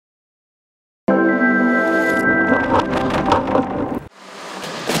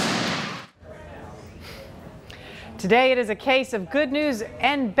Today it is a case of good news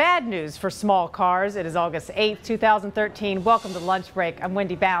and bad news for small cars. It is August 8th, 2013. Welcome to Lunch Break. I'm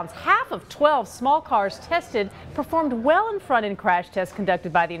Wendy Bounds. Half of 12 small cars tested performed well in front-end crash tests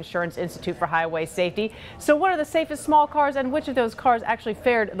conducted by the Insurance Institute for Highway Safety. So what are the safest small cars and which of those cars actually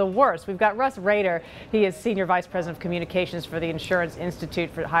fared the worst? We've got Russ Rader. He is Senior Vice President of Communications for the Insurance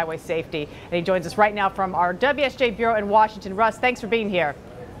Institute for Highway Safety. And he joins us right now from our WSJ Bureau in Washington. Russ, thanks for being here.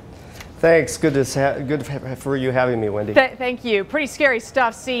 Thanks. Good for you having me, Wendy. Thank you. Pretty scary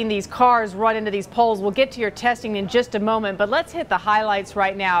stuff seeing these cars run into these poles. We'll get to your testing in just a moment, but let's hit the highlights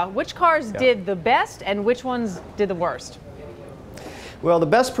right now. Which cars did the best and which ones did the worst? Well, the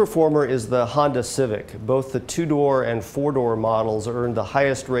best performer is the Honda Civic. Both the two-door and four-door models earned the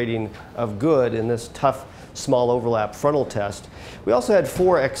highest rating of good in this tough small overlap frontal test. We also had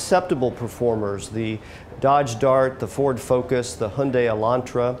four acceptable performers: the Dodge Dart, the Ford Focus, the Hyundai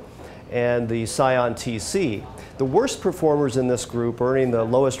Elantra, and the Scion TC. The worst performers in this group, earning the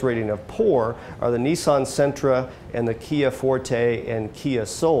lowest rating of poor, are the Nissan Sentra and the Kia Forte and Kia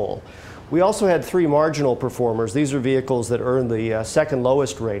Soul. We also had three marginal performers. These are vehicles that earned the second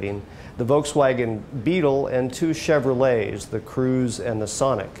lowest rating: the Volkswagen Beetle and two Chevrolets, the Cruze and the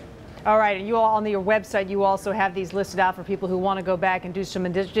Sonic. All right, and you all on your website, you also have these listed out for people who want to go back and do some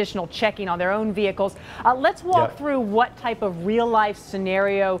additional checking on their own vehicles. Let's walk through what type of real-life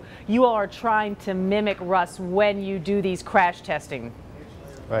scenario you all are trying to mimic, Russ, when you do these crash testing.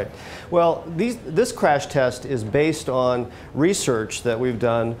 Right. Well, this crash test is based on research that we've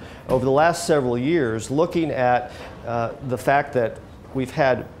done over the last several years, looking at the fact that we've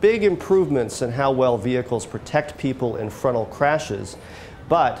had big improvements in how well vehicles protect people in frontal crashes,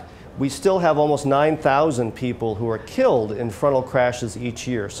 but we still have almost 9,000 people who are killed in frontal crashes each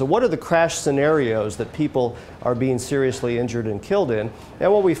year. So what are the crash scenarios that people are being seriously injured and killed in?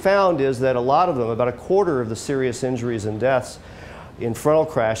 And what we found is that a lot of them, about a quarter of the serious injuries and deaths in frontal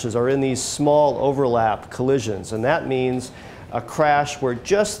crashes, are in these small overlap collisions. And that means a crash where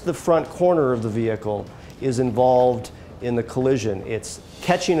just the front corner of the vehicle is involved in the collision. It's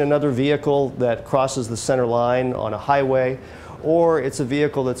catching another vehicle that crosses the center line on a highway, or it's a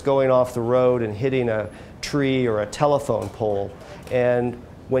vehicle that's going off the road and hitting a tree or a telephone pole. And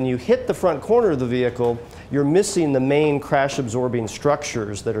when you hit the front corner of the vehicle, you're missing the main crash-absorbing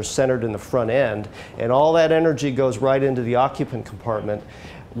structures that are centered in the front end, and all that energy goes right into the occupant compartment,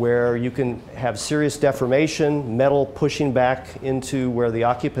 where you can have serious deformation, metal pushing back into where the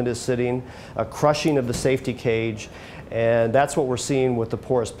occupant is sitting, a crushing of the safety cage, and that's what we're seeing with the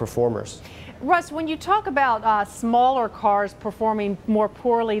poorest performers. Russ, when you talk about smaller cars performing more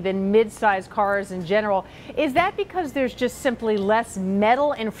poorly than mid-sized cars in general, is that because there's just simply less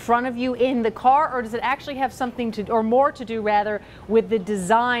metal in front of you in the car, or does it actually have something to, or more to do rather, with the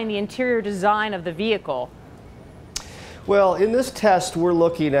design, the interior design of the vehicle? Well, in this test, we're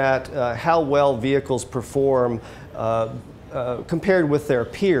looking at how well vehicles perform compared with their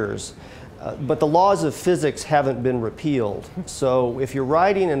peers. But the laws of physics haven't been repealed. So if you're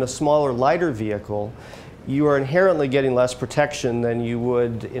riding in a smaller, lighter vehicle, you are inherently getting less protection than you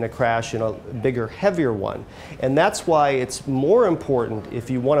would in a crash in a bigger, heavier one. And that's why it's more important,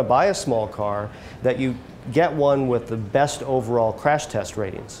 if you want to buy a small car, that you get one with the best overall crash test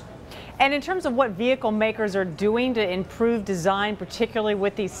ratings. And in terms of what vehicle makers are doing to improve design, particularly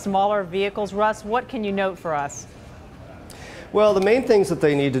with these smaller vehicles, Russ, what can you note for us? Well, the main things that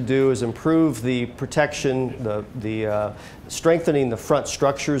they need to do is improve the protection, strengthening the front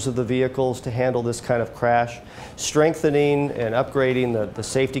structures of the vehicles to handle this kind of crash, strengthening and upgrading the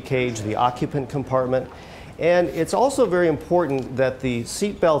safety cage, the occupant compartment. And it's also very important that the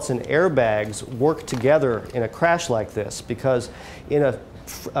seat belts and airbags work together in a crash like this, because in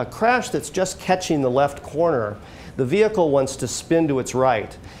a crash that's just catching the left corner, the vehicle wants to spin to its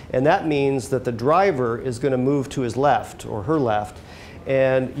right, and that means that the driver is going to move to his left or her left,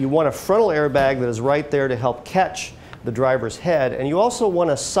 and you want a frontal airbag that is right there to help catch the driver's head, and you also want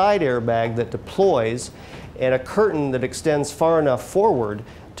a side airbag that deploys and a curtain that extends far enough forward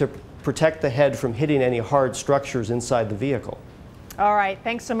to protect the head from hitting any hard structures inside the vehicle. All right,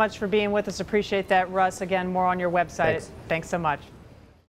 thanks so much for being with us. Appreciate that, Russ. Again, more on your website. Thanks so much.